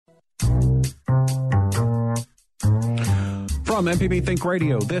From MPB Think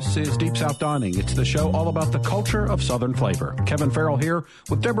Radio, this is Deep South Dining. It's the show all about the culture of Southern flavor. Kevin Farrell here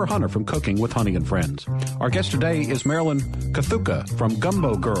with Deborah Hunter from Cooking with Honey and Friends. Our guest today is Marilyn Kathuka from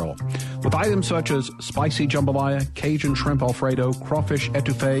Gumbo Girl. With items such as spicy jambalaya, Cajun shrimp alfredo, crawfish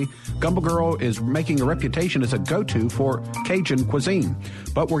etouffee, Gumbo Girl is making a reputation as a go-to for Cajun cuisine.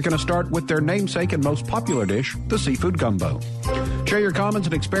 But we're going to start with their namesake and most popular dish, the seafood gumbo. Share your comments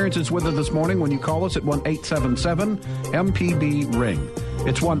and experiences with us this morning when you call us at 1-877-MPB-RING.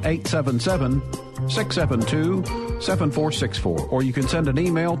 It's 1-877-672-7464. Or you can send an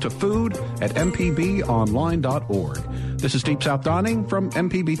email to food@mpbonline.org. This is Deep South Dining from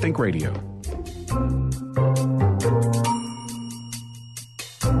MPB Think Radio.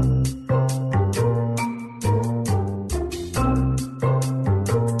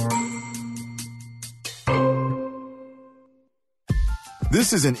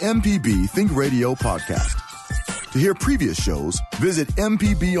 This is an MPB Think Radio podcast. To hear previous shows, visit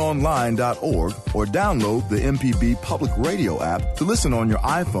mpbonline.org or download the MPB Public Radio app to listen on your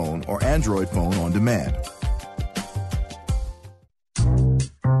iPhone or Android phone on demand.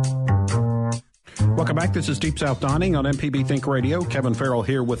 Welcome back. This is Deep South Dining on MPB Think Radio. Kevin Farrell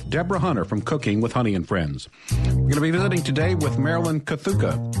here with Deborah Hunter from Cooking with Honey and Friends. We're going to be visiting today with Marilyn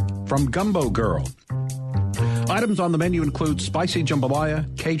Kathuka from Gumbo Girl. Items on the menu include spicy jambalaya,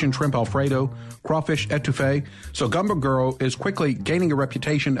 Cajun shrimp alfredo, crawfish etouffee. So Gumbo Girl is quickly gaining a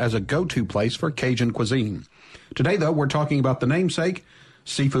reputation as a go-to place for Cajun cuisine. Today, though, we're talking about the namesake,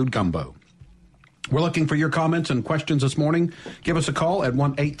 seafood gumbo. We're looking for your comments and questions this morning. Give us a call at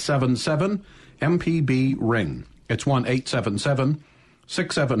 1-877-MPB-RING. It's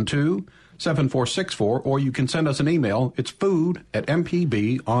 1-877-672-7464, or you can send us an email. It's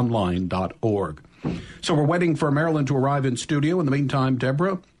food@mpbonline.org. So we're waiting for Marilyn to arrive in studio. In the meantime,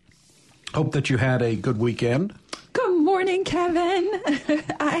 Deborah, hope that you had a good weekend. Good morning, Kevin.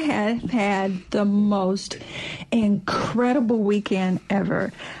 I have had the most incredible weekend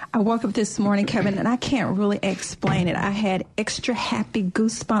ever. I woke up this morning, Kevin, and I can't really explain it. I had extra happy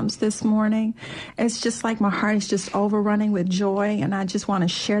goosebumps this morning. It's just like my heart is just overrunning with joy, and I just want to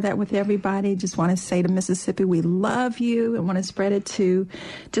share that with everybody. Just want to say to Mississippi, we love you, and want to spread it to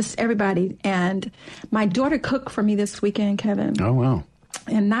just everybody. And my daughter cooked for me this weekend, Kevin. Oh, wow.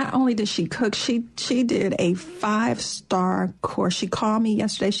 And not only did she cook, she did a 5-star course. She called me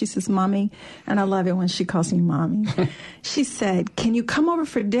yesterday. She says, Mommy, and I love it when she calls me Mommy. She said, can you come over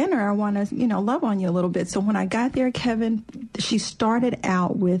for dinner? I want to, love on you a little bit. So when I got there, Kevin, she started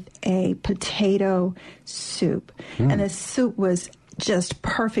out with a potato soup. And the soup was just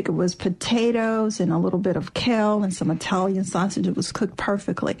perfect. It was potatoes and a little bit of kale and some Italian sausage. It was cooked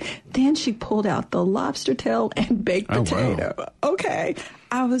perfectly. Then she pulled out the lobster tail and baked potato. Wow. Okay.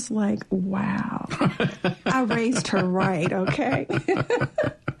 I was like, wow. I raised her right, okay?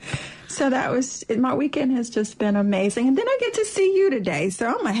 So that was, my weekend has just been amazing. And then I get to see you today, so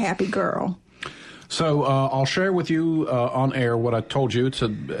I'm a happy girl. So I'll share with you on air what I told you. It's a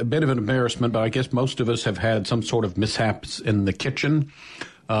bit of an embarrassment, but I guess most of us have had some sort of mishaps in the kitchen.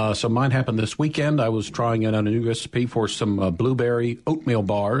 So mine happened this weekend. I was trying out a new recipe for some blueberry oatmeal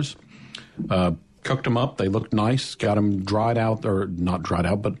bars. Cooked them up. They looked nice. Got them dried out, or not dried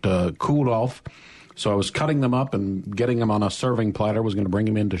out, but cooled off. So I was cutting them up and getting them on a serving platter. Was going to bring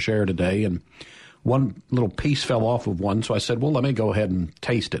them in to share today, and one little piece fell off of one, so I said, well, let me go ahead and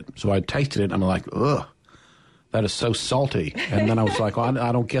taste it. So I tasted it, and I'm like, ugh, that is so salty. And then I was like, well,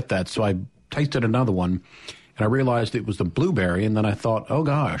 I don't get that. So I tasted another one, and I realized it was the blueberry, and then I thought, oh,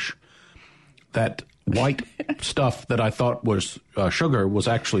 gosh, that white stuff that I thought was sugar was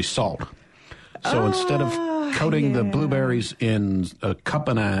actually salt. So instead of coating the blueberries in a cup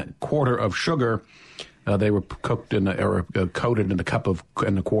and a quarter of sugar, they were cooked coated in a cup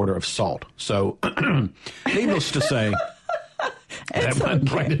and a quarter of salt. So, needless to say, that went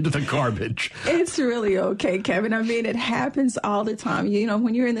right into the garbage. It's really okay, Kevin. I mean, it happens all the time.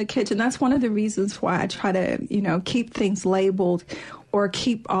 When you're in the kitchen, that's one of the reasons why I try to, keep things labeled or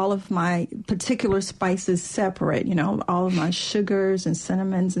keep all of my particular spices separate. All of my sugars and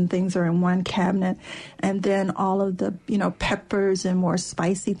cinnamons and things are in one cabinet. And then all of the, peppers and more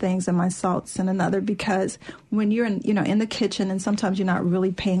spicy things and my salts in another, because when you're in the kitchen and sometimes you're not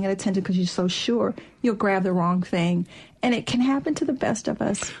really paying attention because you're so sure, you'll grab the wrong thing. And it can happen to the best of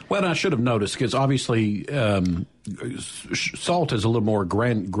us. Well, I should have noticed because obviously salt is a little more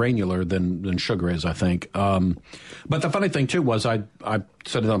granular than sugar is, I think. But the funny thing, too, was I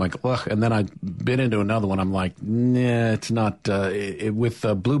said it, I'm like, ugh, and then I bit into another one. I'm like, nah, it's not. With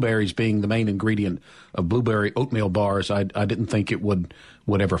blueberries being the main ingredient of blueberry oatmeal bars, I didn't think it would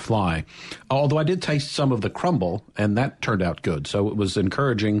would ever fly. Although I did taste some of the crumble, and that turned out good. So it was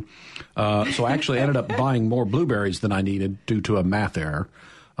encouraging. So I actually ended up buying more blueberries than I needed due to a math error.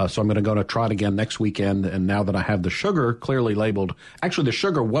 So I'm going to try it again next weekend. And now that I have the sugar clearly labeled, actually the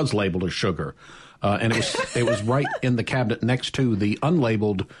sugar was labeled as sugar. And it was right in the cabinet next to the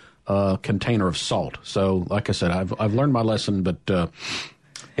unlabeled container of salt. So like I said, I've learned my lesson, but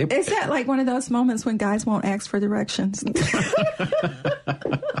is that like one of those moments when guys won't ask for directions?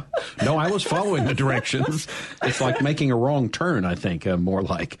 No, I was following the directions. It's like making a wrong turn, I think, more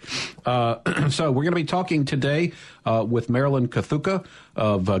like. So we're going to be talking today with Marilyn Kathuka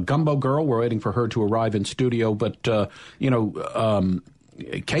of Gumbo Girl. We're waiting for her to arrive in studio. But,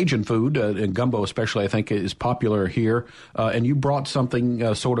 Cajun food, and gumbo especially, I think, is popular here. And you brought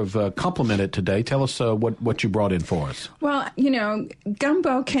something sort of complimented today. Tell us what you brought in for us. Well,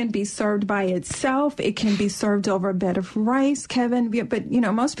 gumbo can be served by itself. It can be served over a bed of rice, Kevin. But,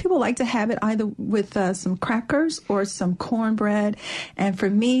 most people like to have it either with some crackers or some cornbread. And for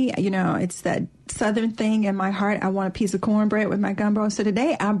me, it's that Southern thing in my heart. I want a piece of cornbread with my gumbo. So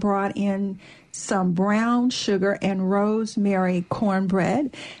today I brought in some brown sugar and rosemary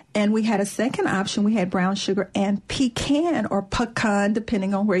cornbread. And we had a second option. We had brown sugar and pecan or pecan,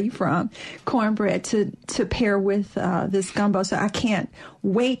 depending on where you're from, cornbread to pair with this gumbo. So I can't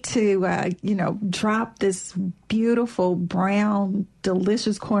wait to, drop this beautiful brown,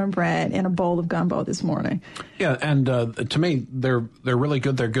 delicious cornbread in a bowl of gumbo this morning. Yeah, and to me, they're really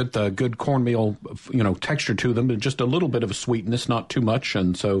good. They're good, good cornmeal, texture to them, but just a little bit of a sweetness, not too much,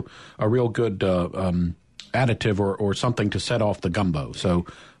 and so a real good additive or something to set off the gumbo. So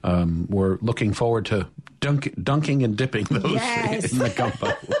we're looking forward to dunking and dipping those in the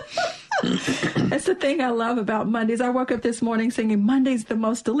gumbo. That's the thing I love about Mondays. I woke up this morning singing, Monday's the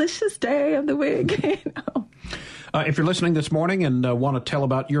most delicious day of the week. If you're listening this morning and want to tell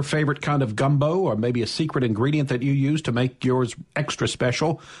about your favorite kind of gumbo or maybe a secret ingredient that you use to make yours extra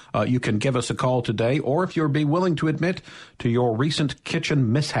special, you can give us a call today. Or if you'll be willing to admit to your recent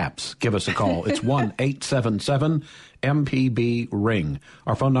kitchen mishaps, give us a call. It's 1-877-MPB-RING.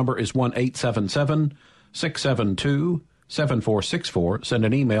 Our phone number is 1-877-672-7464. Send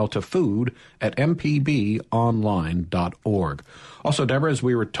an email to food@mpbonline.org. Also, Deborah, as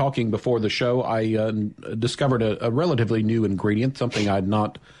we were talking before the show, I discovered a relatively new ingredient, something I'd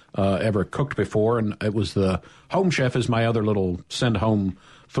not ever cooked before, and it was the Home Chef is my other little send-home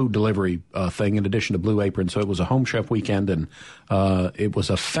food delivery thing in addition to Blue Apron. So it was a Home Chef weekend, and it was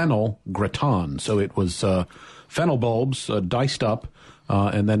a fennel gratin. So it was fennel bulbs diced up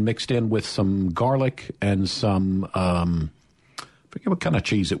and then mixed in with some garlic and some, I forget what kind of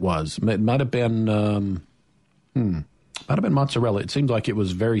cheese it was. It might have been, might have been mozzarella. It seemed like it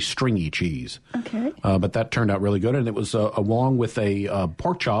was very stringy cheese. Okay. But that turned out really good. And it was along with a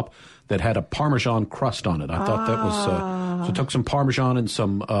pork chop that had a Parmesan crust on it. I thought that was, so I took some Parmesan and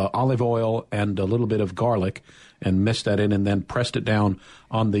some olive oil and a little bit of garlic and mixed that in and then pressed it down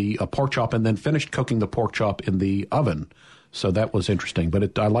on the pork chop and then finished cooking the pork chop in the oven. So that was interesting.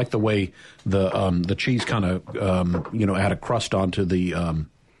 But I like the way the cheese kind of, had a crust onto the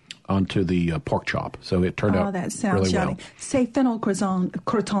pork chop. So it turned out really well. Oh, that sounds yummy. Say fennel gratin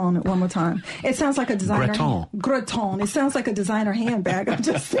one more time. It sounds like a designer. Gratin. It sounds like a designer handbag. I'm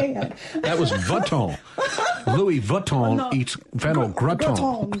just saying. That was Vuitton. Louis Vuitton eats fennel gratin.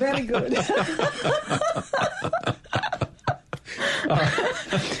 Gratin. Very good.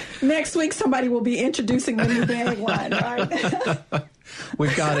 Next week, somebody will be introducing the new bag line, right?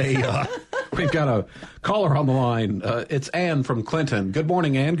 We've got a caller on the line. It's Ann from Clinton. Good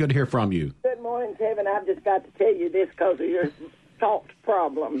morning, Ann. Good to hear from you. Good morning, Kevin. I've just got to tell you this because of your salt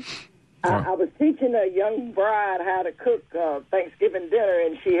problem. I was teaching a young bride how to cook Thanksgiving dinner,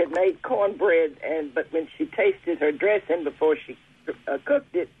 and she had made cornbread, but when she tasted her dressing before she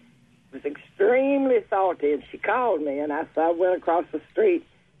cooked it, it was extremely salty, and she called me, and I went across the street,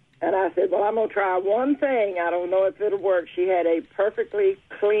 and I said, well, I'm going to try one thing. I don't know if it'll work. She had a perfectly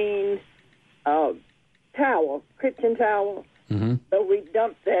clean kitchen towel. Mm-hmm. So we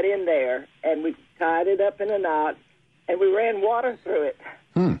dumped that in there, and we tied it up in a knot, and we ran water through it.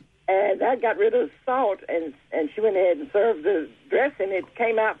 And that got rid of the salt, and she went ahead and served the dressing. It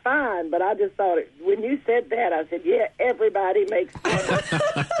came out fine, but I just thought, when you said that, I said, yeah, everybody makes fun.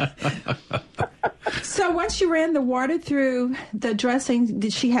 So once you ran the water through the dressing,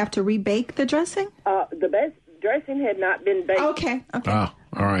 did she have to rebake the dressing? The best dressing had not been baked. Okay. Oh,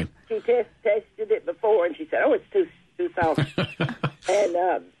 all right. She tested it before, and she said, oh, it's too salty. And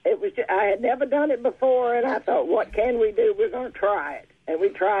it was I had never done it before, and I thought, what can we do? We're going to try it. And we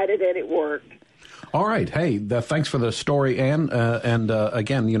tried it, and it worked. All right. Hey, thanks for the story, Ann.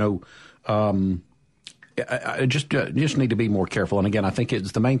 Again, I just need to be more careful. And again, I think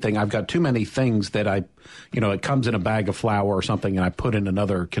it's the main thing. I've got too many things that it comes in a bag of flour or something, and I put in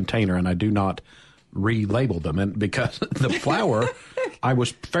another container, and I do not relabel them. And because the flour, I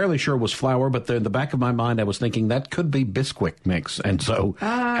was fairly sure was flour, but in the back of my mind, I was thinking that could be Bisquick mix. And so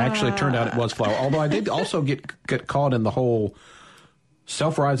actually it turned out it was flour. Although I did also get caught in the whole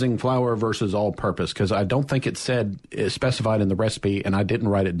self-rising flour versus all-purpose, because I don't think it specified in the recipe, and I didn't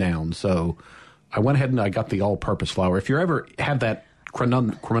write it down. So I went ahead and I got the all-purpose flour. If you ever have that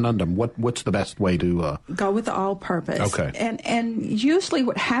conundrum, what's the best way to go with the all-purpose? Okay. And usually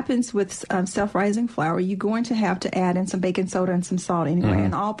what happens with self-rising flour, you're going to have to add in some baking soda and some salt anyway.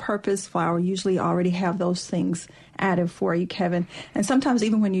 And all-purpose flour usually already have those things added for you, Kevin. And sometimes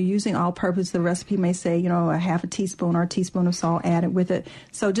even when you're using all-purpose, the recipe may say, a half a teaspoon or a teaspoon of salt added with it.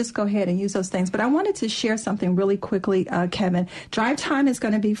 So just go ahead and use those things. But I wanted to share something really quickly, Kevin. Drive time is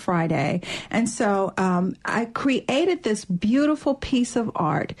going to be Friday. And so I created this beautiful piece of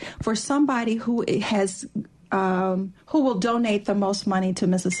art for somebody who has who will donate the most money to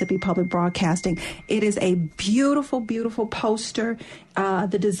Mississippi Public Broadcasting. It is a beautiful, beautiful poster.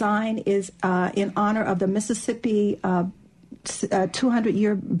 The design is in honor of the Mississippi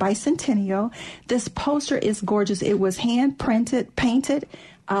 200-year bicentennial. This poster is gorgeous. It was hand-printed, painted,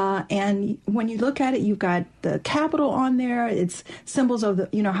 and when you look at it, you've got the Capitol on there. It's symbols of the,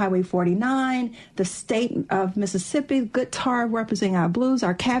 Highway 49, the state of Mississippi, good tar representing our blues,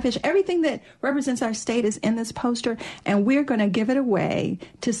 our catfish, everything that represents our state is in this poster. And we're going to give it away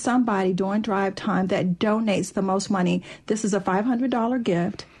to somebody during drive time that donates the most money. This is a $500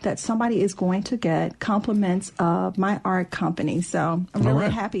 gift that somebody is going to get, compliments of my art company. So I'm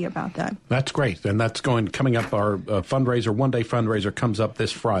really happy about that. That's great. And that's coming up. Our fundraiser, one-day fundraiser comes up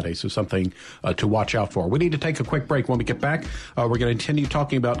this Friday. So something to watch out for. We need to take a quick break. When we get back, we're going to continue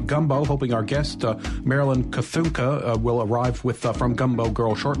talking about gumbo, hoping our guest, Marilyn Kathunka, will arrive from Gumbo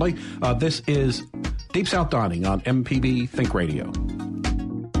Girl shortly. This is Deep South Dining on MPB Think Radio.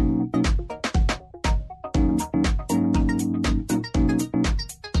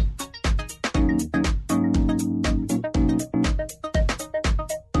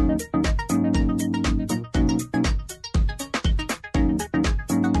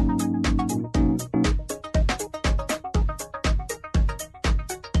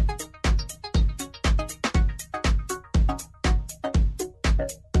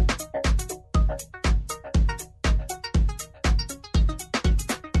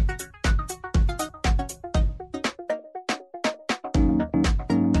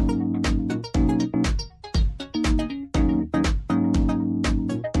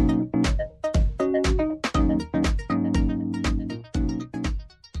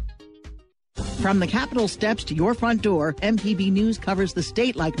 From the Capitol steps to your front door, MPB News covers the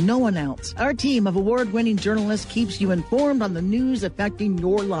state like no one else. Our team of award-winning journalists keeps you informed on the news affecting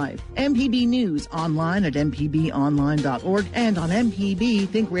your life. MPB News, online at mpbonline.org and on MPB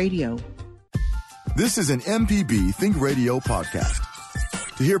Think Radio. This is an MPB Think Radio podcast.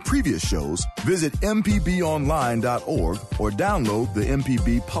 To hear previous shows, visit mpbonline.org or download the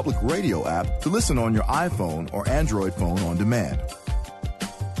MPB Public Radio app to listen on your iPhone or Android phone on demand.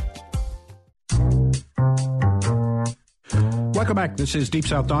 Welcome back. This is Deep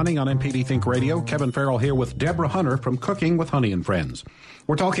South Dining on MPB Think Radio. Kevin Farrell here with Deborah Hunter from Cooking with Honey and Friends.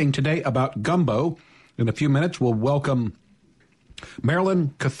 We're talking today about gumbo. In a few minutes, we'll welcome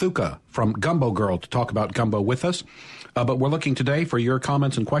Marilyn Kathunka from Gumbo Girl to talk about gumbo with us. But we're looking today for your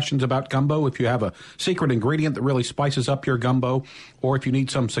comments and questions about gumbo. If you have a secret ingredient that really spices up your gumbo, or if you need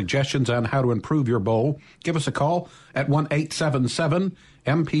some suggestions on how to improve your bowl, give us a call at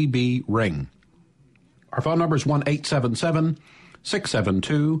 1-877-MPB-RING. Our phone number is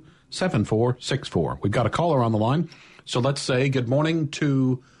 1-877-672-7464. We've got a caller on the line, so let's say good morning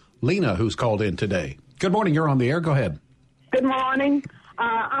to Lena, who's called in today. Good morning. You're on the air. Go ahead. Good morning.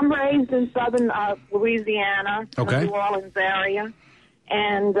 I'm raised in southern Louisiana, okay, the New Orleans area,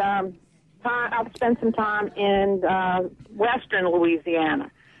 and I've spent some time in western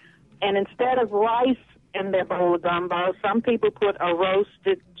Louisiana. And instead of rice in their bowl of gumbo, some people put a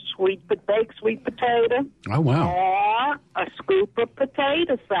roasted baked sweet potato. Oh, wow. Or a scoop of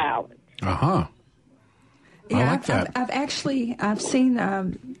potato salad. Uh-huh. Yeah, I like that. I've seen,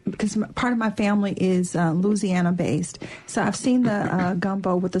 because part of my family is Louisiana-based, so I've seen the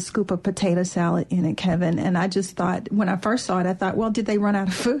gumbo with a scoop of potato salad in it, Kevin, and I just thought, when I first saw it, I thought, well, did they run out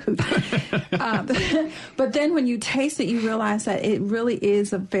of food? But then when you taste it, you realize that it really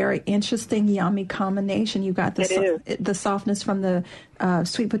is a very interesting, yummy combination. You got the softness from the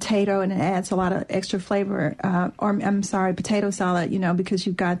sweet potato, and it adds a lot of extra flavor. Potato salad, because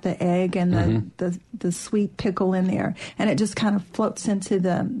you've got the egg and the sweet pickle in there, and it just kind of floats into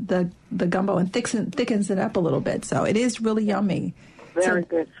the gumbo and thickens it up a little bit. So it is really yummy. Very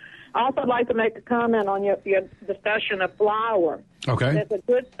good. I also like to make a comment on your discussion of flour. Okay. There's a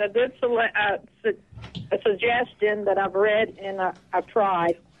good suggestion that I've read and I've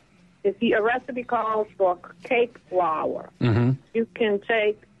tried. A recipe calls for cake flour. Mm-hmm. You can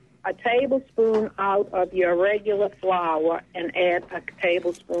take a tablespoon out of your regular flour and add a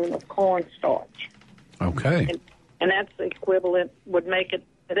tablespoon of cornstarch. Okay. And that's the equivalent, would make it,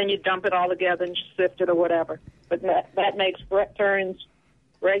 and then you dump it all together and sift it or whatever. But that turns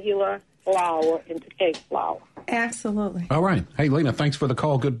regular flour into cake flour. Absolutely. All right. Hey, Lena, thanks for the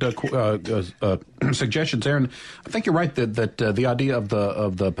call. Good suggestions there. And I think you're right that the idea of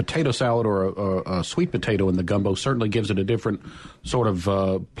the potato salad or a sweet potato in the gumbo certainly gives it a different sort of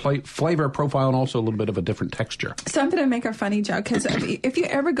flavor profile and also a little bit of a different texture. So I'm going to make a funny joke, because if you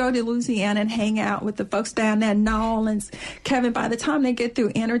ever go to Louisiana and hang out with the folks down there in New Orleans, Kevin, by the time they get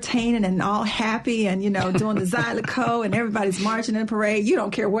through entertaining and all happy and, doing the Zydeco and everybody's marching in a parade, you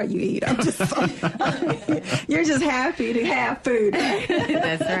don't care what you eat. You're just happy to have food.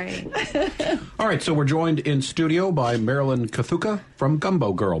 That's right. All right, so we're joined in studio by Marilyn Kathuka from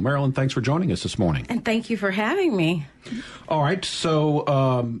Gumbo Girl. Marilyn, thanks for joining us this morning. And thank you for having me. All right,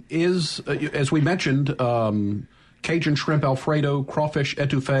 so as we mentioned, Cajun shrimp Alfredo, crawfish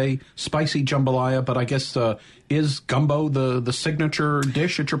etouffee, spicy jambalaya, but I guess is gumbo the signature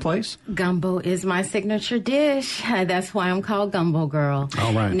dish at your place? Gumbo is my signature dish. That's why I'm called Gumbo Girl.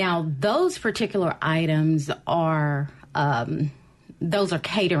 All right. Now, those particular items are... those are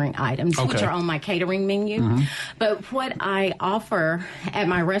catering items, okay, which are on my catering menu. Mm-hmm. But what I offer at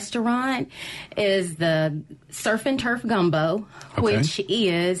my restaurant is the surf and turf gumbo, okay, which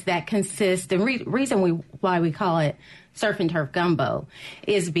consists, the reason why we call it surf and turf gumbo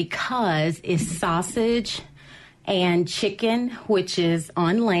is because it's sausage and chicken, which is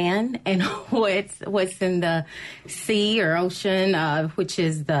on land, and what's in the sea or ocean, which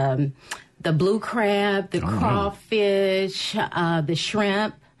is the blue crab, the crawfish, the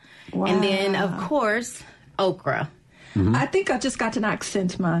shrimp, wow, and then, of course, okra. Mm-hmm. I think I just got an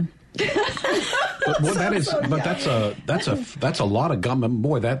accent, man. That's a lot of gum.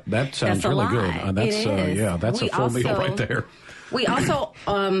 Boy, that sounds really good. That's a full meal right there. We also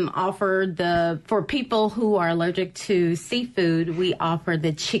offer for people who are allergic to seafood, we offer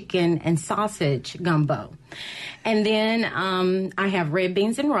the chicken and sausage gumbo. And then I have red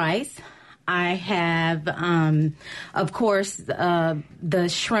beans and rice. I have, of course, the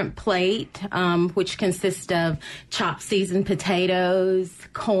shrimp plate, which consists of chopped seasoned potatoes,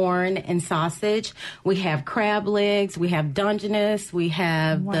 corn, and sausage. We have crab legs. We have Dungeness. We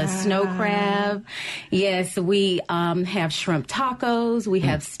have the snow crab. Yes, we have shrimp tacos. We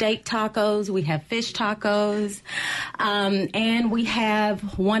have steak tacos. We have fish tacos. And we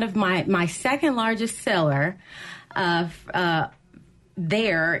have one of my second largest seller,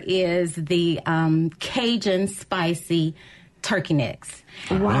 there is the Cajun spicy turkey necks.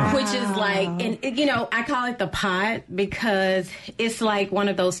 Wow. Which is like, and I call it the pot because it's like one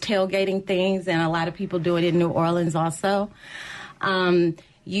of those tailgating things, and a lot of people do it in New Orleans also.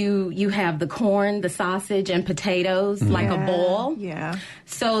 You have the corn, the sausage, and potatoes, like a bowl. Yeah.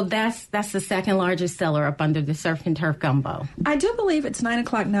 So that's the second largest seller up under the surf and turf gumbo. I do believe it's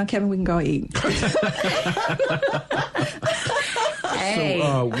 9:00 now, Kevin. We can go eat. Hey.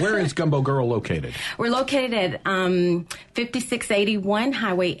 So where is Gumbo Girl located? We're located at 5681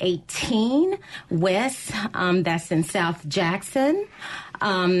 Highway 18 West. That's in South Jackson.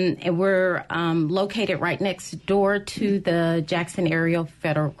 And we're located right next door to the Jackson Area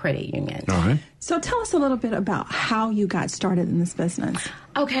Federal Credit Union. All right. So tell us a little bit about how you got started in this business.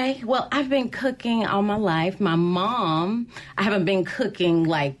 Okay, well, I've been cooking all my life. My mom, I haven't been cooking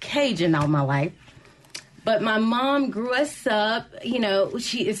like Cajun all my life. But my mom grew us up,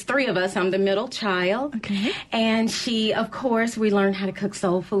 it's three of us. I'm the middle child. Okay. And she, of course, we learned how to cook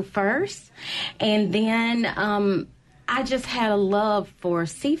soul food first. And then I just had a love for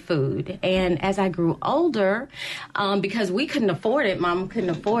seafood. And as I grew older, because we couldn't afford it, Mom couldn't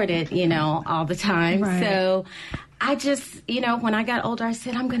afford it, all the time. Right. So I just, when I got older, I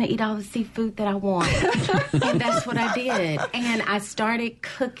said, I'm going to eat all the seafood that I want. And that's what I did. And I started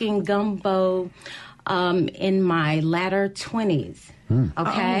cooking gumbo in my latter 20s.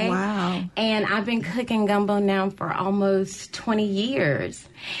 Okay? Oh, wow. And I've been cooking gumbo now for almost 20 years.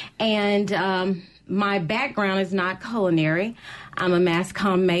 And my background is not culinary. I'm a mass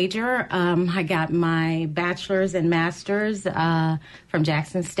comm major. I got my bachelor's and master's from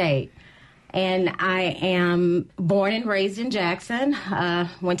Jackson State. And I am born and raised in Jackson.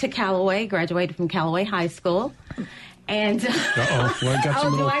 Went to Callaway, graduated from Callaway High School. And well, I got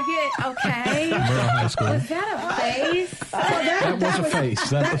some do I get okay? High School. Was that a face? That was a face.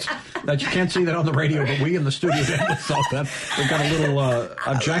 That you can't see that on the radio, but we in the studio saw that. We've got a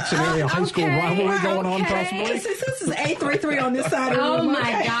little Jackson area high school rivalry going on, possibly. This is 833 on this side. Oh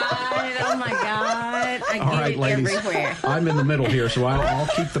my God! Oh my God! I All get right, it ladies. everywhere. I'm in the middle here, so I'll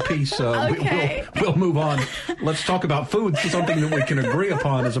keep the peace. Okay. We'll move on. Let's talk about food, something that we can agree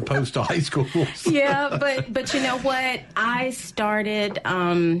upon as opposed to high schools. Yeah, but you know what? I started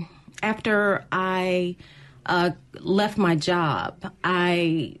after I left my job.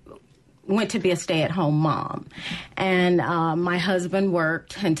 I went to be a stay-at-home mom, and my husband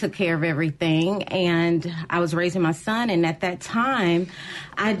worked and took care of everything, and I was raising my son. And at that time,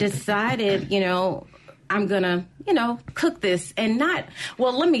 I decided, I'm gonna, cook this and not.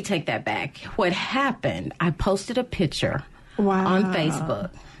 Well, let me take that back. What happened? I posted a picture on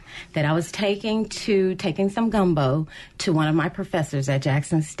Facebook that I was taking some gumbo to one of my professors at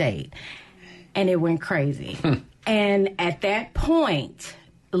Jackson State, and it went crazy. And at that point,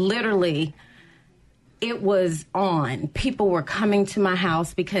 literally, it was on. People were coming to my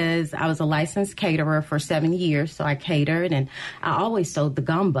house because I was a licensed caterer for 7 years, so I catered, and I always sold the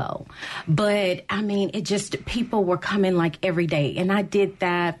gumbo. But, people were coming like every day, and I did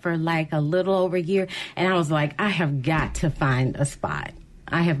that for like a little over a year, and I was like, I have got to find a spot.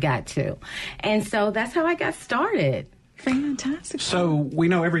 I have got to. And so that's how I got started. Fantastic. So we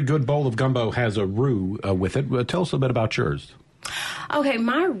know every good bowl of gumbo has a roux with it. Tell us a bit about yours. Okay,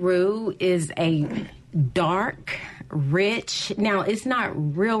 my roux is a dark, rich. Now, it's not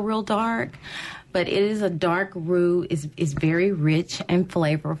real dark, but it is a dark roux. It's very rich and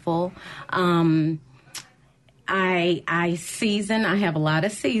flavorful. I season. I have a lot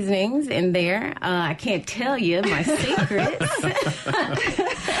of seasonings in there. I can't tell you my secrets.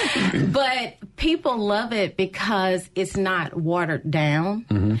 But people love it because it's not watered down.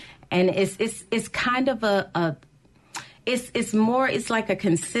 Mm-hmm. And it's kind of it's like a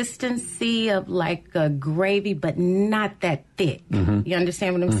consistency of like a gravy, but not that thick. Mm-hmm. You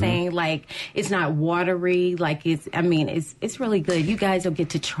understand what I'm saying? Like, it's not watery. Like, it's really good. You guys will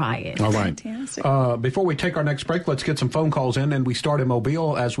get to try it. All right. Fantastic. Before we take our next break, let's get some phone calls in, and we start in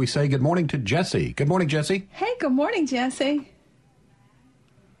Mobile as we say good morning to Jesse. Good morning, Jesse. Hey, good morning, Jesse.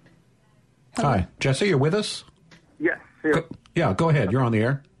 Hello. Hi, Jesse, you're with us? Yes. Here. Go ahead. You're on the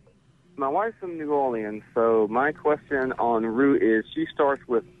air. My wife's from New Orleans, so my question on roux is she starts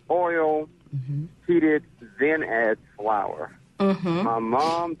with oil, heated, then adds flour. Mm-hmm. My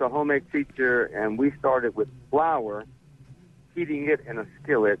mom's a homemade teacher, and we started with flour, heating it in a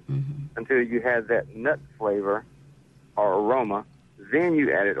skillet until you had that nut flavor or aroma. Then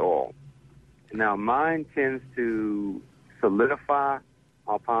you added oil. Now, mine tends to solidify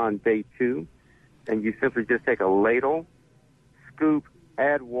upon day 2, and you simply just take a ladle, scoop,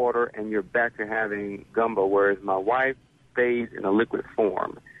 add water, and you're back to having gumbo, whereas my wife stays in a liquid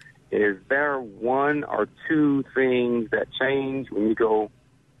form. Is there one or two things that change when you go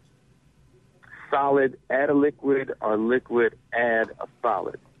solid, add a liquid, or liquid, add a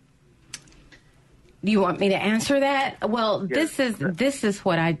solid? Do you want me to answer that? Well, yes. this is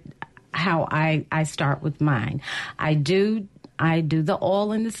how I start with mine. I do the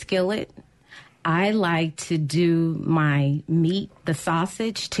oil in the skillet. I like to do my meat, the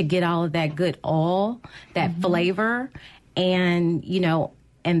sausage, to get all of that good oil, that flavor, and,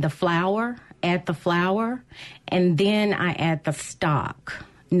 and the flour, add the flour, and then I add the stock.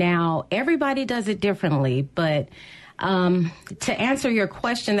 Now, everybody does it differently, but to answer your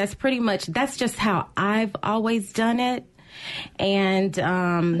question, that's just how I've always done it.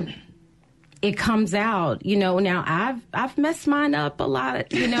 And it comes out, now I've messed mine up a lot,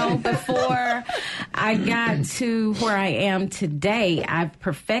 before I got to where I am today. I've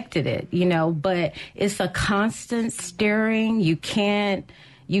perfected it, but it's a constant stirring. You can't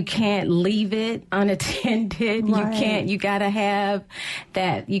leave it unattended. Right. You gotta have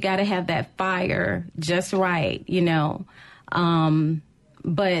that fire just right,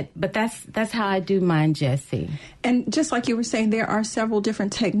 But that's how I do mine, Jesse. And just like you were saying, there are several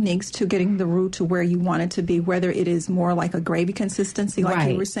different techniques to getting the roux to where you want it to be, whether it is more like a gravy consistency,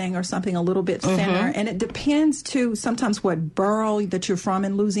 like you were saying, or something a little bit thinner. And it depends, too, sometimes what borough that you're from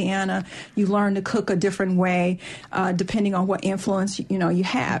in Louisiana. You learn to cook a different way, depending on what influence, you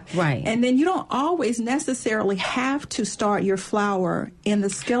have. Right. And then you don't always necessarily have to start your flour in the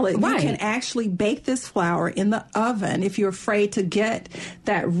skillet. Right. You can actually bake this flour in the oven if you're afraid to get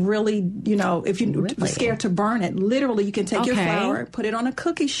that really, if you're scared to burn it. Literally, you can take your flour, put it on a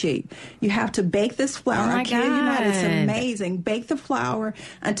cookie sheet. You have to bake this flour. I kid you not, it's amazing. Bake the flour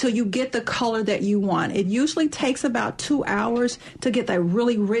until you get the color that you want. It usually takes about 2 hours to get that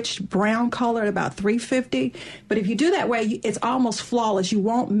really rich brown color at about 350. But if you do that way, it's almost flawless. You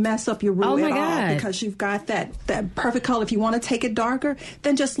won't mess up your roux at all because you've got that perfect color. If you want to take it darker,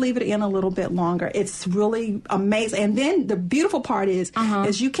 then just leave it in a little bit longer. It's really amazing. And then the beautiful part is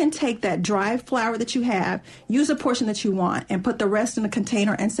you can take that dry flour that you have, use a portion that you want, and put the rest in a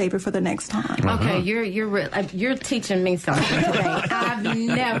container and save it for the next time. Okay, you're teaching me something today. I've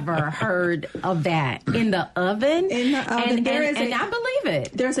never heard of that. In the oven? In the oven. And I believe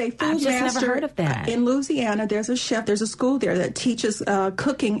it. There's a food I've just master never heard of that. in Louisiana. There's a chef. There's a school there that teaches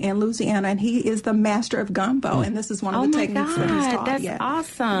cooking in Louisiana, and he is the master of gumbo. And this is one of the techniques that he's taught. That's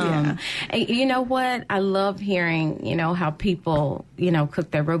awesome. Yeah. And you know what? I love hearing, how people,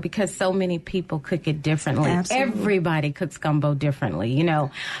 cook their roux because so many people cook it differently. Absolutely. Everybody cooks gumbo differently,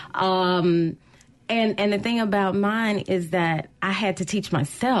 And the thing about mine is that I had to teach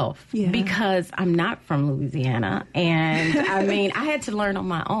myself because I'm not from Louisiana, and I had to learn on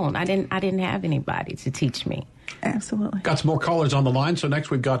my own. I didn't have anybody to teach me. Absolutely. Got some more callers on the line. So next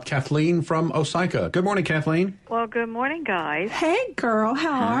we've got Kathleen from Osaka. Good morning, Kathleen. Well, good morning, guys. Hey, girl.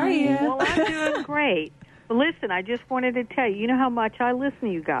 How are you? Well, I'm doing great. Well, listen, I just wanted to tell you, how much I listen to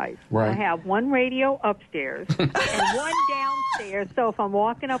you guys. Right. I have one radio upstairs and one downstairs, so if I'm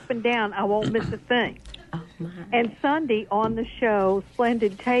walking up and down, I won't miss a thing. Oh, my. And Sunday on the show,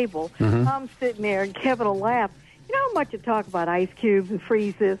 Splendid Table, I'm sitting there and Kevin will laugh. You know how much you talk about ice cubes and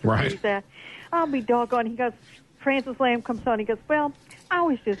freeze this and freeze that? I'll be doggone. He goes, Francis Lamb comes on. He goes, well, I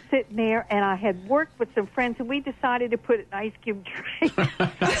was just sitting there, and I had worked with some friends, and we decided to put an ice cube tray.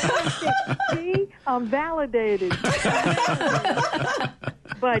 See, I'm validated.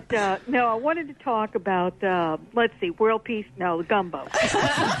 But, no, I wanted to talk about, let's see, world peace, no, gumbo.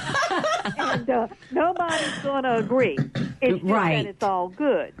 And nobody's going to agree. It's just that it's all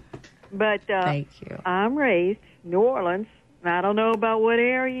good. But Thank you. I'm raised New Orleans. I don't know about what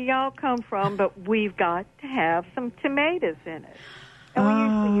area y'all come from, but we've got to have some tomatoes in it. And we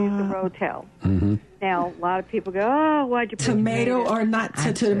usually use the Rotel. Mm-hmm. Now, a lot of people go, oh, why'd you put tomato or not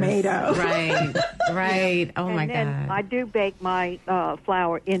tomato? Right. Oh, my God. And then I do bake my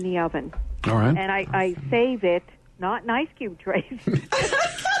flour in the oven. All right. And I save it, not in ice cube trays.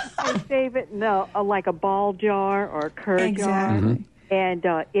 I save it in like a ball jar or a curd jar. Exactly. And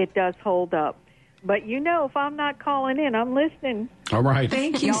it does hold up. But if I'm not calling in, I'm listening. All right.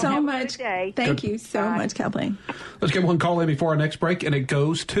 Thank you so much. Thank you so much, Kathleen. Let's get one call in before our next break, and it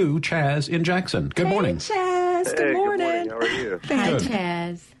goes to Chaz in Jackson. Good morning. Chaz. Good morning. How are you? Hi,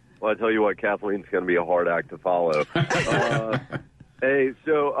 Chaz. Well, I tell you what, Kathleen's going to be a hard act to follow. Hey,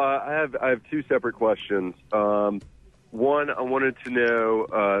 so I have two separate questions. One, I wanted to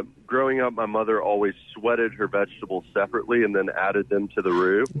know, growing up, my mother always sweated her vegetables separately and then added them to the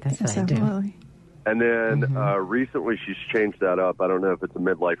roux. That's what I do. And then recently she's changed that up. I don't know if it's a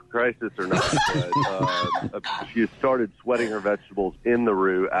midlife crisis or not, but she started sweating her vegetables in the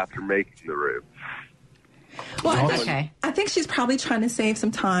roux after making the roux. Well, I think she's probably trying to save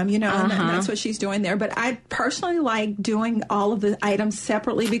some time, and that's what she's doing there. But I personally like doing all of the items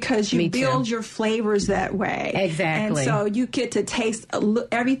separately because you build your flavors that way. Exactly. And so you get to taste,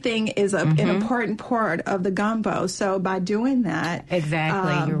 everything is an important part of the gumbo. So by doing that.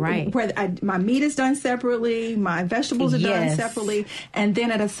 Exactly, you're right. Where my meat is done separately, my vegetables are done separately, and then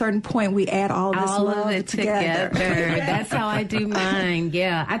at a certain point we add all this love of it together. That's how I do mine,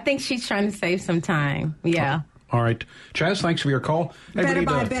 yeah. I think she's trying to save some time, yeah. All right. Chaz, thanks for your call. Hey, better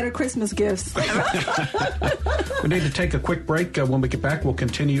buy better Christmas gifts. We need to take a quick break. When we get back, we'll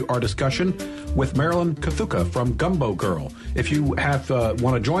continue our discussion with Marilyn Kathuka from Gumbo Girl. If you want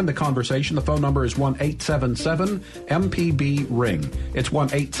to join the conversation, the phone number is 1-877-MPB-RING. It's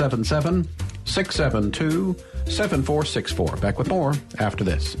 1-877-672-7464. Back with more after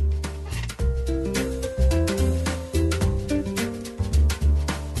this.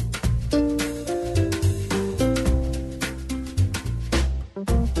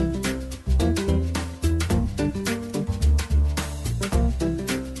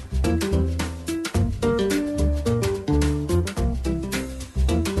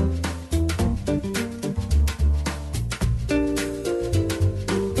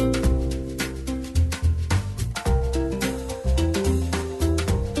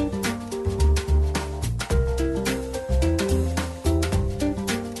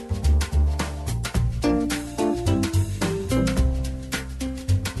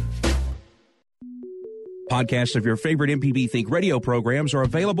 Podcasts of your favorite MPB Think Radio programs are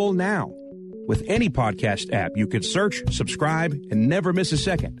available now. With any podcast app, you can search, subscribe, and never miss a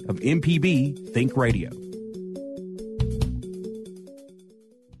second of MPB Think Radio.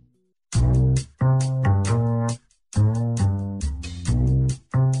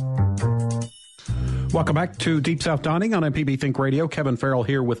 Welcome back to Deep South Dining on MPB Think Radio. Kevin Farrell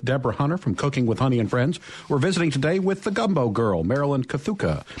here with Deborah Hunter from Cooking with Honey and Friends. We're visiting today with the Gumbo Girl, Marilyn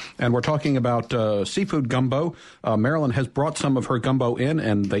Kathuka, and we're talking about seafood gumbo. Marilyn has brought some of her gumbo in,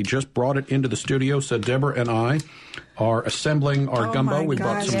 and they just brought it into the studio, so Deborah and I are assembling our gumbo. We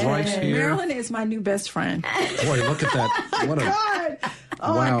brought some rice here. Marilyn is my new best friend. Boy, look at that. What a God.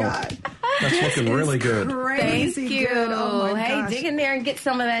 Oh, wow. my God. That's looking really good. Crazy Thank you. good. Oh, my hey, gosh. dig in there and get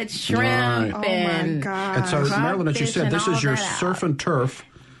some of that shrimp. Right. Oh, my and God. And so, Marilyn, as you said, this is your surf and turf.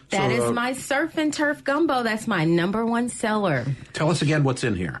 That is my surf and turf gumbo. That's my #1 seller. Tell us again what's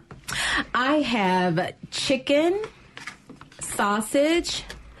in here. I have chicken, sausage,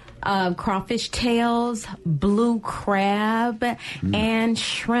 crawfish tails, blue crab, and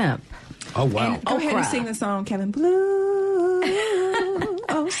shrimp. Oh, wow. Go ahead and sing the song, Kevin. Blue.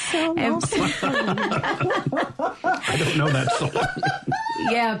 Oh, so lonesome. I don't know that song.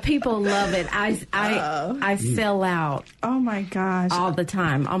 Yeah, people love it. I sell out. Oh my gosh! All the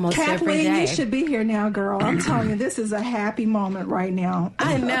time, almost every Kathleen, day. you should be here now, girl. I'm telling you, this is a happy moment right now.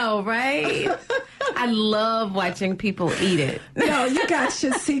 I know, right? I love watching people eat it. No, you guys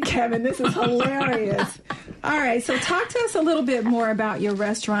should see Kevin. This is hilarious. All right, so talk to us a little bit more about your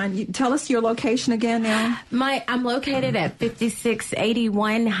restaurant. Tell us your location again now. I'm located at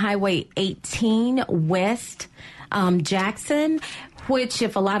 5681 Highway 18 West, Jackson, which,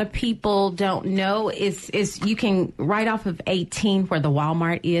 if a lot of people don't know, is you can right off of 18 where the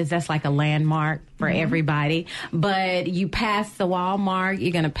Walmart is. That's like a landmark for everybody. But you pass the Walmart,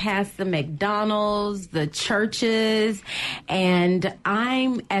 you're going to pass the McDonald's, the churches, and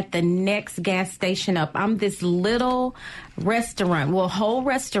I'm at the next gas station up. I'm this little restaurant, whole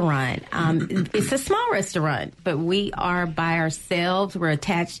restaurant. It's a small restaurant, but we are by ourselves. We're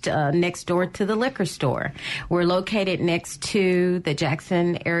attached next door to the liquor store. We're located next to the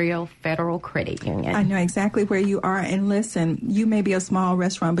Jackson Area Federal Credit Union. I know exactly where you are. And listen, you may be a small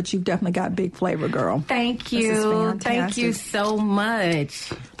restaurant, but you've definitely got big flavor, girl. Thank you. Thank you so much.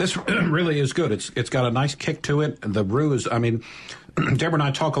 This really is good. It's got a nice kick to it. The roux is, Deborah and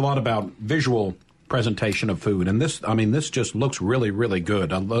I talk a lot about visual presentation of food, and this just looks really, really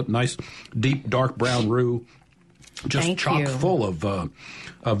good. A nice, deep, dark brown roux, just chock full of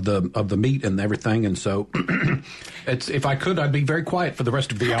the meat and everything. And so, if I could, I'd be very quiet for the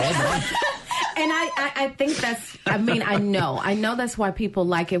rest of the hour. And I think that's, I know that's why people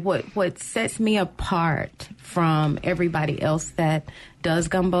like it. What sets me apart from everybody else that does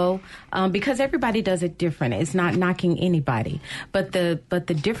gumbo, because everybody does it different. It's not knocking anybody. But the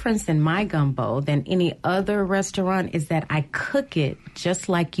difference in my gumbo than any other restaurant is that I cook it just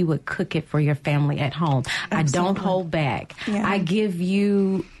like you would cook it for your family at home. Absolutely. I don't hold back. Yeah. I give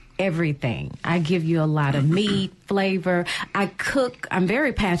you everything. I give you a lot of meat, flavor. I cook. I'm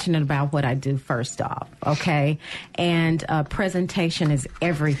very passionate about what I do, first off, okay? And presentation is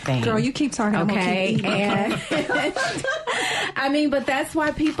everything. Girl, you keep talking, okay? I'm gonna keep eating. But that's why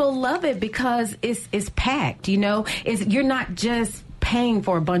people love it, because it's packed, you're not just paying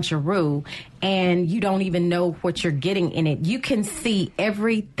for a bunch of roux and you don't even know what you're getting in it. You can see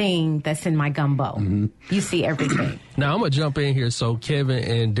everything that's in my gumbo. Mm-hmm. You see everything. Now, I'm going to jump in here so Kevin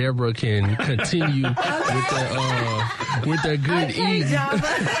and Deborah can continue with their good eating.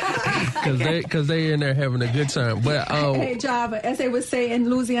 Because they in there having a good time. But hey, Java, as they would say in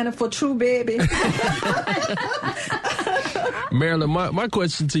Louisiana, for true, baby. Marilyn, my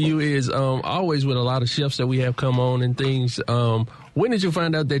question to you is, always with a lot of chefs that we have come on and things, when did you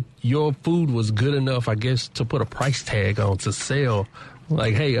find out that your food was good enough, I guess, to put a price tag on to sell?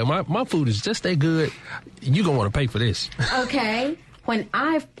 Like, hey, my food is just that good. You're going to want to pay for this. Okay. When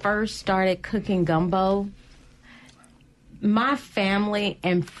I first started cooking gumbo, my family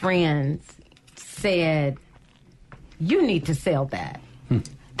and friends said, you need to sell that.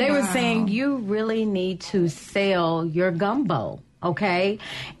 They were saying, you really need to sell your gumbo, okay?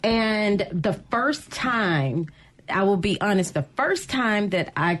 And the first time, I will be honest, the first time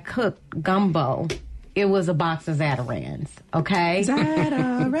that I cooked gumbo, it was a box of Zatarans, okay?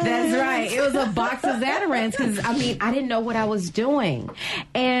 Zatarans. That's right. It was a box of Zatarans because, I didn't know what I was doing.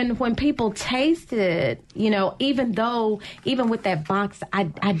 And when people tasted, even with that box,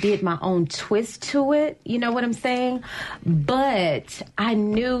 I did my own twist to it. You know what I'm saying? But I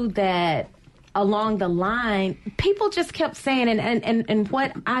knew that along the line, people just kept saying, and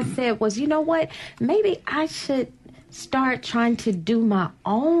what I said was, you know what, maybe I should start trying to do my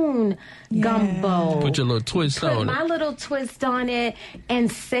own gumbo. Put your little twist on it. Put my little twist on it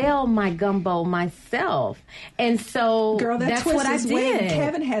and sell my gumbo myself. And so girl, that's twist what I is did. Waiting.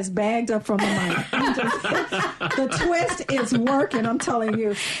 Kevin has bagged up from the money. The twist is working, I'm telling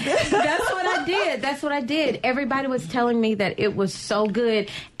you. That's what I did. That's what I did. Everybody was telling me that it was so good.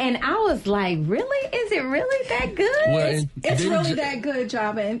 And I was like, really? Is it really that good? Well, it's really that good,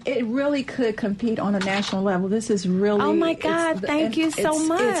 Java. And it really could compete on a national level. This is really... Oh, my God. Thank you so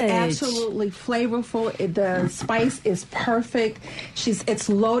much. It's absolutely flavorful. The spice is perfect. It's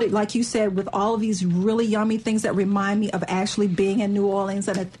loaded, like you said, with all of these really yummy things that remind me of actually being in New Orleans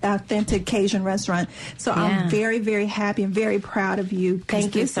at an authentic Cajun restaurant. So I'm very, very happy and very proud of you.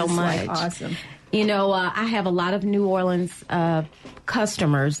 Thank you so much. Awesome. You know, I have a lot of New Orleans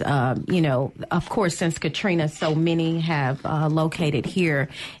customers. You know, of course, since Katrina, so many have located here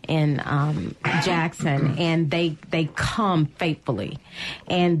in Jackson, and they come faithfully,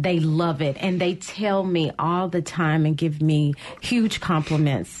 and they love it, and they tell me all the time and give me huge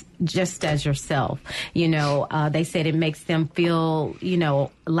compliments. Just as yourself, you know, they said it makes them feel, you know,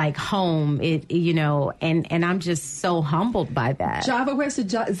 like home. You know, and I'm just so humbled by that. Java, where's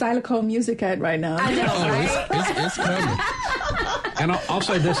the xylophone music at right now? I know, right? It's coming. And I'll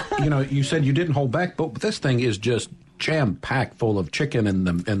say this, you know, you said you didn't hold back, but this thing is just jam-packed full of chicken and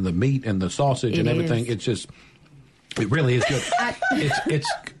the meat and the sausage and everything. It's just... It really is good.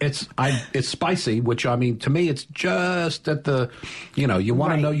 It's spicy, which, I mean, to me, it's just at the, you know, you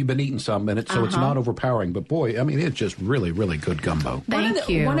want to know you've been eating some, and so it's not overpowering. But boy, I mean, it's just really, really good gumbo. Thank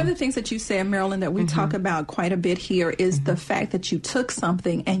you. One of the things that you said, Marilyn, that we talk about quite a bit here is the fact that you took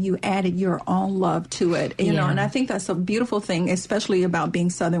something and you added your own love to it. You know, and I think that's a beautiful thing, especially about being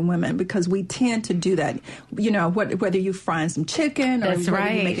Southern women, because we tend to do that. You know, whether you're frying some chicken or whether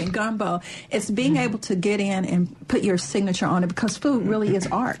you're making gumbo, it's being able to get in and put your signature on it, because food really is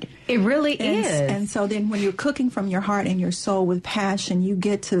art. It really is. And so then when you're cooking from your heart and your soul with passion,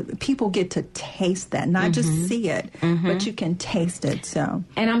 people get to taste that, not just see it, but you can taste it. So.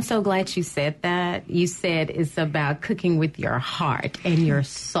 And I'm so glad you said that. You said it's about cooking with your heart and your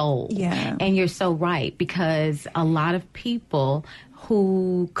soul. Yeah. And you're so right, because a lot of people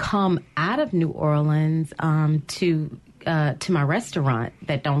who come out of New Orleans to my restaurant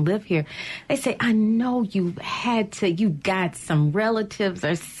that don't live here, they say, I know you got some relatives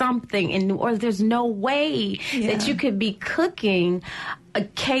or something in New Orleans. There's no way that you could be cooking a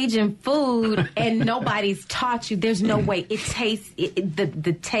Cajun food and nobody's taught you. There's no way. It tastes,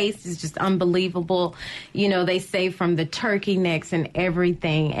 the taste is just unbelievable. You know, they say from the turkey necks and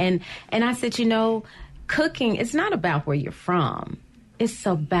everything. And I said, you know, cooking, it's not about where you're from. It's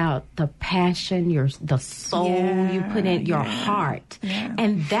about the passion, the soul you put in, your heart. Yeah.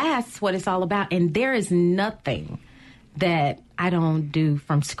 And that's what it's all about. And there is nothing that I don't do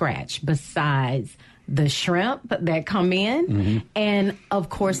from scratch besides the shrimp that come in and, of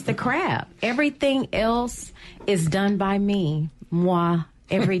course, the crab. Everything else is done by me, moi,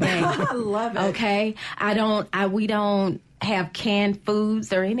 every day. I love it. Okay? We don't have canned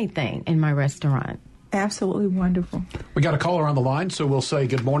foods or anything in my restaurant. Absolutely wonderful. We got a caller on the line, so we'll say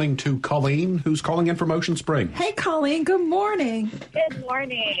good morning to Colleen, who's calling in from Ocean Springs. Hey, Colleen, good morning. Good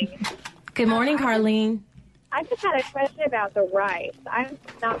morning. Good morning, Carlene. I just had a question about the rice. I'm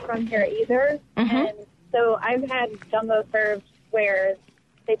not from here either, and so I've had gumbo served where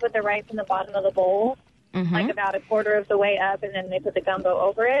they put the rice in the bottom of the bowl, like about a quarter of the way up, and then they put the gumbo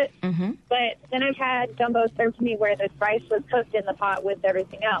over it. But then I've had gumbo served to me where the rice was cooked in the pot with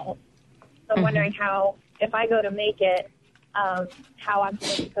everything else. So I'm wondering how, if I go to make it, how I'm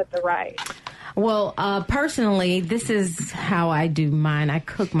supposed to cook the rice. Well, personally, this is how I do mine. I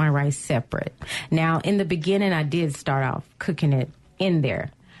cook my rice separate. Now, in the beginning, I did start off cooking it in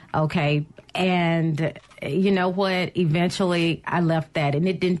there, okay? And you know what? Eventually, I left that, and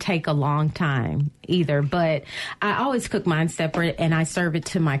it didn't take a long time either. But I always cook mine separate, and I serve it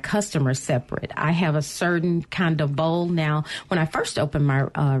to my customers separate. I have a certain kind of bowl. Now, when I first opened my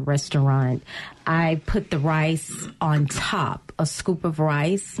restaurant, I put the rice on top, a scoop of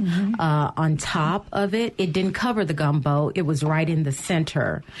rice on top of it. It didn't cover the gumbo. It was right in the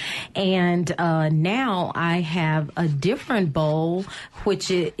center. And now I have a different bowl,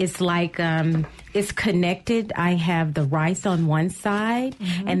 which is like it's connected. I have the rice on one side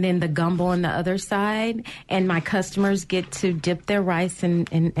and then the gumbo on the other side. And my customers get to dip their rice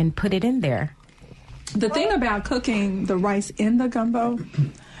and put it in there. The thing about cooking the rice in the gumbo,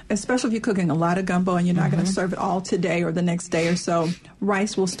 especially if you're cooking a lot of gumbo and you're not going to serve it all today or the next day or so,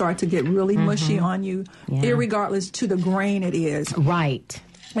 rice will start to get really mushy on you, irregardless to the grain it is. Right.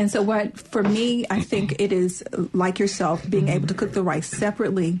 And so for me, I think it is like yourself, being able to cook the rice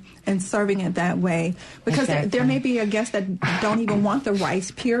separately and serving it that way. Because there may be a guest that don't even want the rice,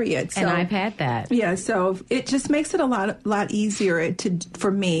 period. So, and I've had that. Yeah, so it just makes it a lot easier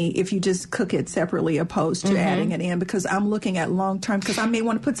for me if you just cook it separately opposed to adding it in, because I'm looking at long term, because I may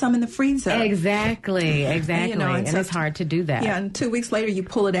want to put some in the freezer. Exactly. You know, and it's hard to do that. Yeah, and 2 weeks later you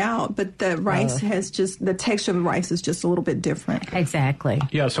pull it out, but the rice the texture of the rice is just a little bit different. Exactly.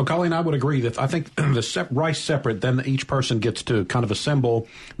 Yeah, so Colleen, I would agree that I think the rice separate, then each person gets to kind of assemble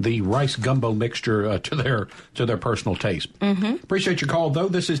the rice gumbo mixture to their personal taste. Appreciate your call, though.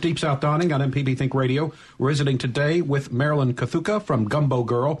 This is Deep South Dining on MPB Think Radio. We're visiting today with Marilyn Kathuka from Gumbo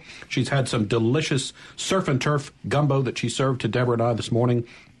Girl. She's had some delicious surf and turf gumbo that she served to Deborah and I this morning.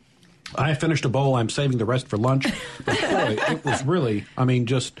 I finished a bowl. I'm saving the rest for lunch. But boy, it was really,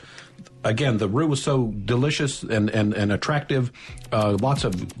 just... Again, the roux was so delicious and attractive. Lots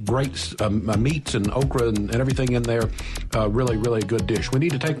of great meats and okra and everything in there. Really, really good dish. We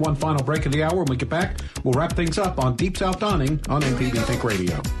need to take one final break of the hour. When we get back, we'll wrap things up on Deep South Dining on MPB Think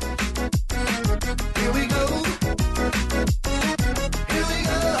Radio. Here we go. Here we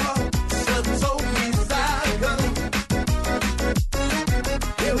go. So go.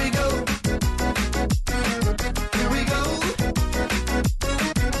 Here we go.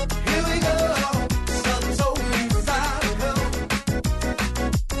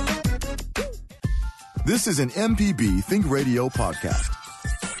 This is an MPB Think Radio podcast.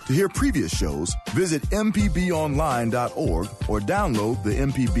 To hear previous shows, visit mpbonline.org or download the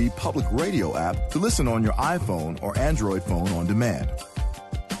MPB Public Radio app to listen on your iPhone or Android phone on demand.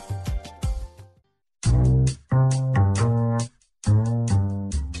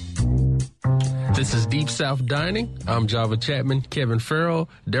 This is Deep South Dining. I'm Java Chapman, Kevin Farrell,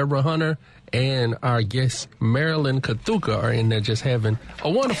 Deborah Hunter, and our guest Marilyn Kathuka are in there just having a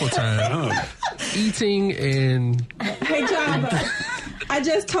wonderful time eating and... Hey, Java, I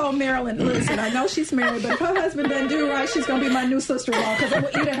just told Marilyn, listen, I know she's married, but if her husband doesn't do right, she's going to be my new sister-in-law because I will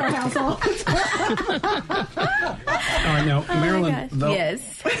eat at her house all the time. All right, now, Marilyn,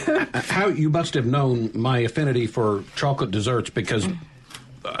 yes. How you must have known my affinity for chocolate desserts, because...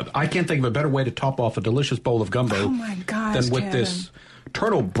 I can't think of a better way to top off a delicious bowl of gumbo than with Kevin. this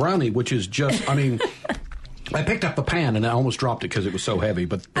turtle brownie, which is just, I picked up the pan and I almost dropped it because it was so heavy.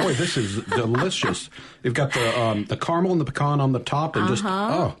 But, boy, this is delicious. You've got the caramel and the pecan on the top and just,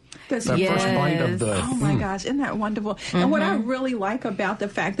 that first bite of the... Oh, my gosh. Isn't that wonderful? And what I really like about the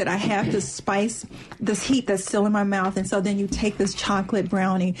fact that I have this spice, this heat that's still in my mouth, and so then you take this chocolate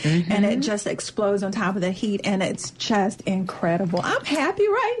brownie, and it just explodes on top of the heat, and it's just incredible. I'm happy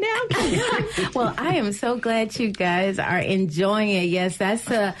right now. Well, I am so glad you guys are enjoying it. Yes, that's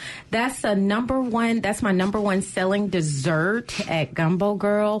my number one selling dessert at Gumbo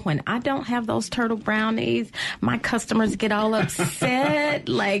Girl. When I don't have those turtle brownies, my customers get all upset.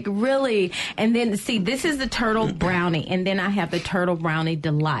 Like, really. And then, see, this is the turtle brownie. And then I have the turtle brownie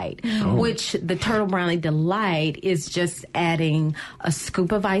delight, which the turtle brownie delight is just adding a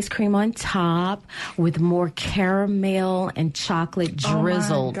scoop of ice cream on top with more caramel and chocolate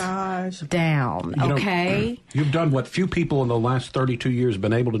drizzled down. Okay? You've done what few people in the last 32 years have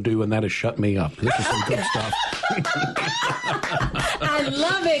been able to do, and that is shut me up. This is some good stuff. I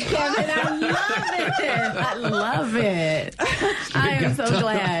love it, Kevin. I love it. I am so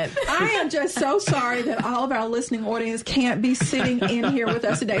glad. I am just so sorry that all of our listening audience can't be sitting in here with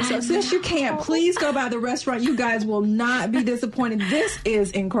us today. So since you can't, please go by the restaurant. You guys will not be disappointed. This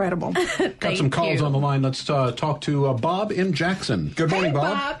is incredible. Got some calls on the line. Let's talk to Bob in Jackson. Good morning,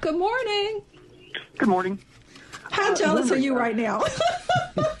 Bob. Bob. Good morning. Good morning. How jealous are you right now?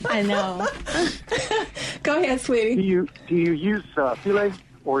 I know. Go ahead, sweetie. Do you use filet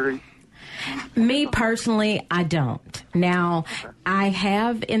or? Me personally, I don't. Now, I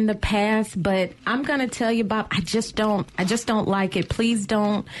have in the past, but I'm going to tell you, Bob, I just don't like it. Please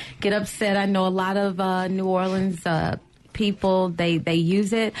don't get upset. I know a lot of New Orleans people, they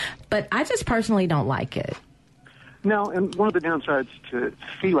use it, but I just personally don't like it. No, and one of the downsides to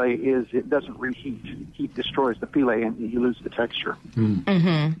filet is it doesn't reheat. Heat destroys the filet and you lose the texture.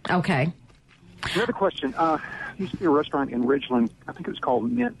 Okay. Another question. Used to be a restaurant in Ridgeland. I think it was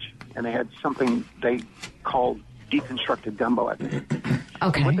called Mint, and they had something they called deconstructed gumbo, I think.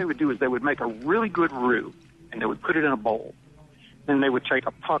 Okay. And what they would do is they would make a really good roux, and they would put it in a bowl. Then they would take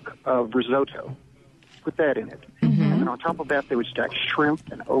a puck of risotto, put that in it. And then on top of that, they would stack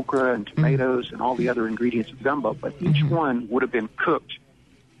shrimp and okra and tomatoes and all the other ingredients of gumbo. But each one would have been cooked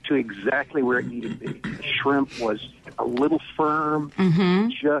to exactly where it needed to be. The shrimp was a little firm,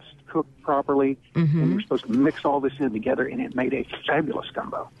 just cooked properly, and you're supposed to mix all this in together, and it made a fabulous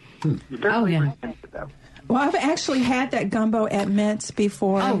gumbo. Very expensive, though. Well, I've actually had that gumbo at Mint's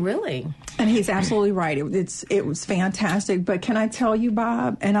before. Oh, really? And he's absolutely right. It was fantastic. But can I tell you,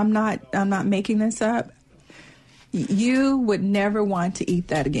 Bob, and I'm not making this up, you would never want to eat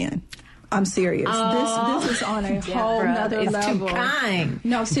that again. I'm serious. This is on a whole nother level. Too kind.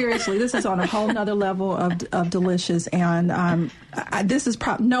 No, seriously, this is on a whole nother level of delicious. And this is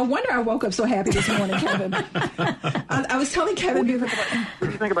no wonder I woke up so happy this morning, Kevin. I was telling Kevin before. What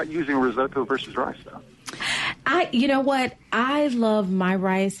do you think about using risotto versus rice, though? You know what? I love my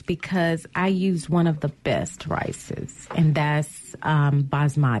rice because I use one of the best rices, and that's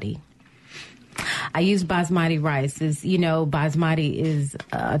basmati. I use basmati rice. Basmati is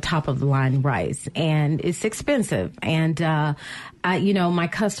a top-of-the-line rice, and it's expensive. And, my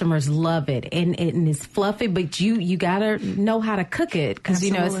customers love it. And it's fluffy, but you got to know how to cook it because,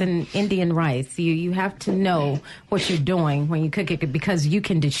 it's an Indian rice. You have to know what you're doing when you cook it because you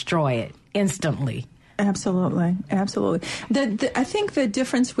can destroy it instantly. Absolutely. I think the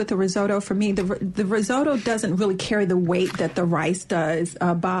difference with the risotto for me, the risotto doesn't really carry the weight that the rice does,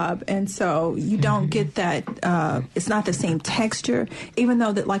 Bob, and so you don't get that. It's not the same texture, even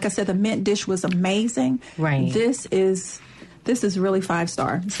though that, like I said, the mint dish was amazing. Right. This is really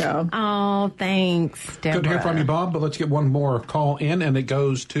 5-star. So. Oh, thanks, Deborah. Good to hear from you, Bob. But let's get one more call in, and it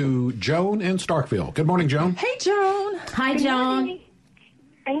goes to Joan in Starkville. Good morning, Joan. Hey, Joan. Hi, Joan.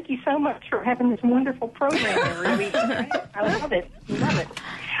 Thank you so much for having this wonderful program every week. I love it.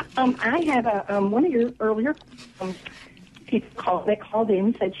 I had one of your earlier people that called in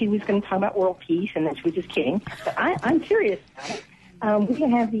and said she was going to talk about world peace and that she was just kidding. But I'm curious. We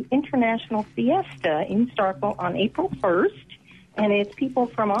have the International Fiesta in Starkville on April 1st, and it's people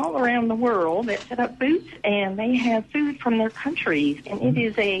from all around the world that set up booths, and they have food from their countries, and it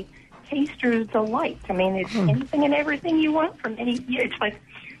is a taster's delight. I mean, it's anything and everything you want from any. It's like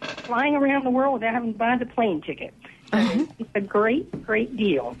flying around the world without having to buy the plane ticket. It's a great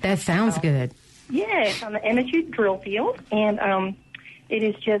deal. That sounds good. Yeah, it's on the MSU drill field, and it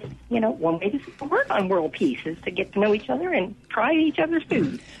is just, one way to work on world peace is to get to know each other and try each other's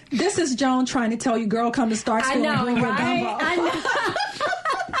food. This is Joan trying to tell you, girl, come to Starkville and bring your gumbo.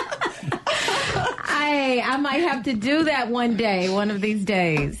 I might have to do that one of these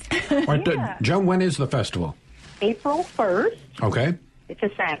days. All right, Joan, when is the festival? April 1st. Okay. It's a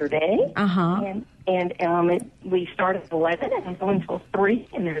Saturday. And we start at 11 and go until 3,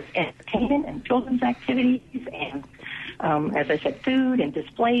 and there's entertainment and children's activities and, as I said, food and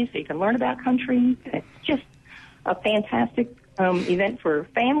displays so you can learn about countries. It's just a fantastic event for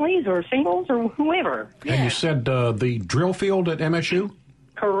families or singles or whoever. And you said the drill field at MSU?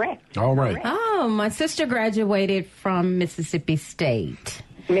 Correct. All right. Oh, my sister graduated from Mississippi State.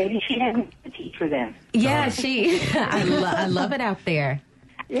 Maybe she had a teacher then. Yeah, I love it out there.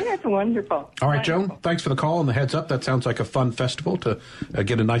 Yeah, it's wonderful. All right, Joan, thanks for the call and the heads up. That sounds like a fun festival to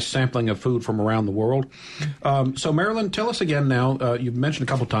get a nice sampling of food from around the world. So, Marilyn, tell us again now, you've mentioned a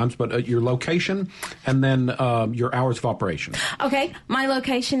couple times, but your location and then your hours of operation. Okay, my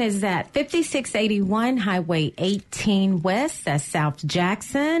location is at 5681 Highway 18 West, that's South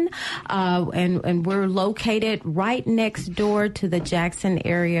Jackson, and we're located right next door to the Jackson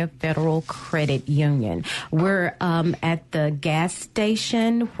Area Federal Credit Union. We're at the gas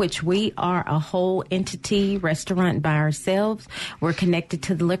station, which we are a whole entity restaurant by ourselves. We're connected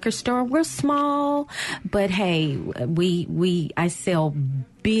to the liquor store. We're small, but hey, I sell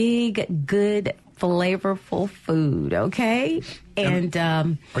big, good, flavorful food, okay? And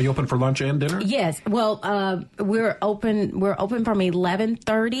are you open for lunch and dinner? Yes. Well, we're open from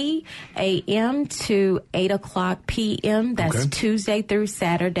 11:30 a.m. to 8 o'clock p.m. That's Tuesday through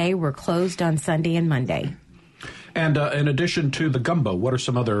Saturday. We're closed on Sunday and Monday. And in addition to the gumbo, what are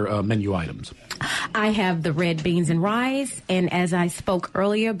some other menu items? I have the red beans and rice, and as I spoke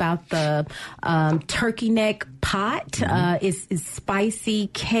earlier about the turkey neck pot, is spicy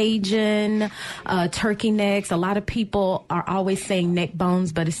Cajun turkey necks. A lot of people are always saying neck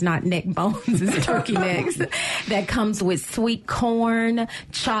bones, but it's not neck bones, it's turkey necks. That comes with sweet corn,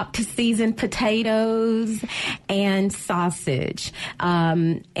 chopped seasoned potatoes, and sausage.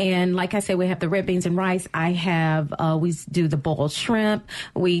 And like I said, we have the red beans and rice. I have, we do the boiled shrimp.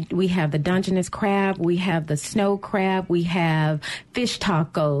 We have the Dungeness crab. We have the snow crab. We have fish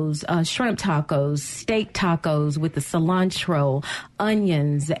tacos, shrimp tacos, steak tacos. goes with the cilantro,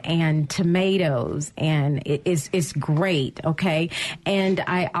 onions, and tomatoes, and it's great, okay? And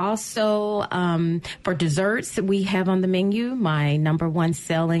I also, for desserts, we have on the menu my number one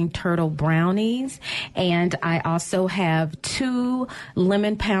selling turtle brownies, and I also have 2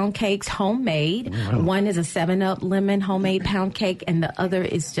 lemon pound cakes homemade. Wow. One is a 7-Up lemon homemade pound cake, and the other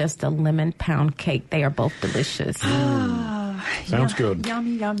is just a lemon pound cake. They are both delicious. Sounds good.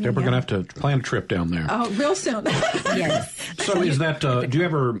 Yummy. Yeah, we're going to have to plan a trip down there. Oh, real soon. Yes. So is that, do you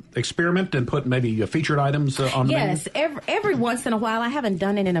ever experiment and put maybe featured items on the menu? Yes, every once in a while. I haven't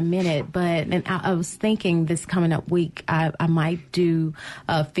done it in a minute, but I was thinking this coming up week, I might do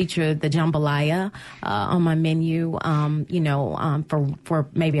feature the jambalaya on my menu, for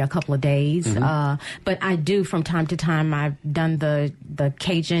maybe a couple of days. Mm-hmm. But I do from time to time. I've done the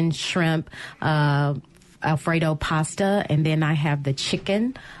Cajun shrimp, Alfredo pasta, and then I have the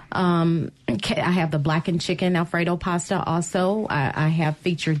chicken. I have the blackened chicken Alfredo pasta also. I have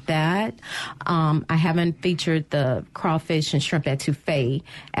featured that. I haven't featured the crawfish and shrimp etouffee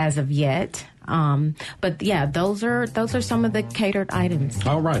as of yet. But yeah, those are some of the catered items.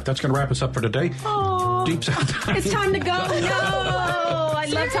 All right, that's going to wrap us up for today. Oh, Deep South Dining. It's time to go. No, I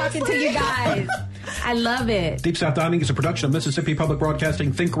love talking to you guys. I love it. Deep South Dining is a production of Mississippi Public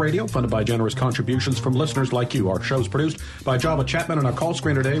Broadcasting Think Radio, funded by generous contributions from listeners like you. Our show's produced by Java Chapman, and our call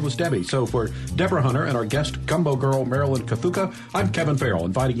screener today was Debbie. So for Deborah Hunter and our guest, Gumbo Girl Marilyn Kathuka, I'm Kevin Farrell,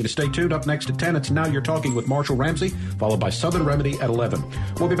 inviting you to stay tuned. Up next at 10, it's Now You're Talking with Marshall Ramsey, followed by Southern Remedy at 11.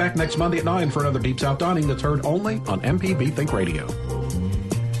 We'll be back next Monday at 9 for another Deep South Dining that's heard only on MPB Think Radio.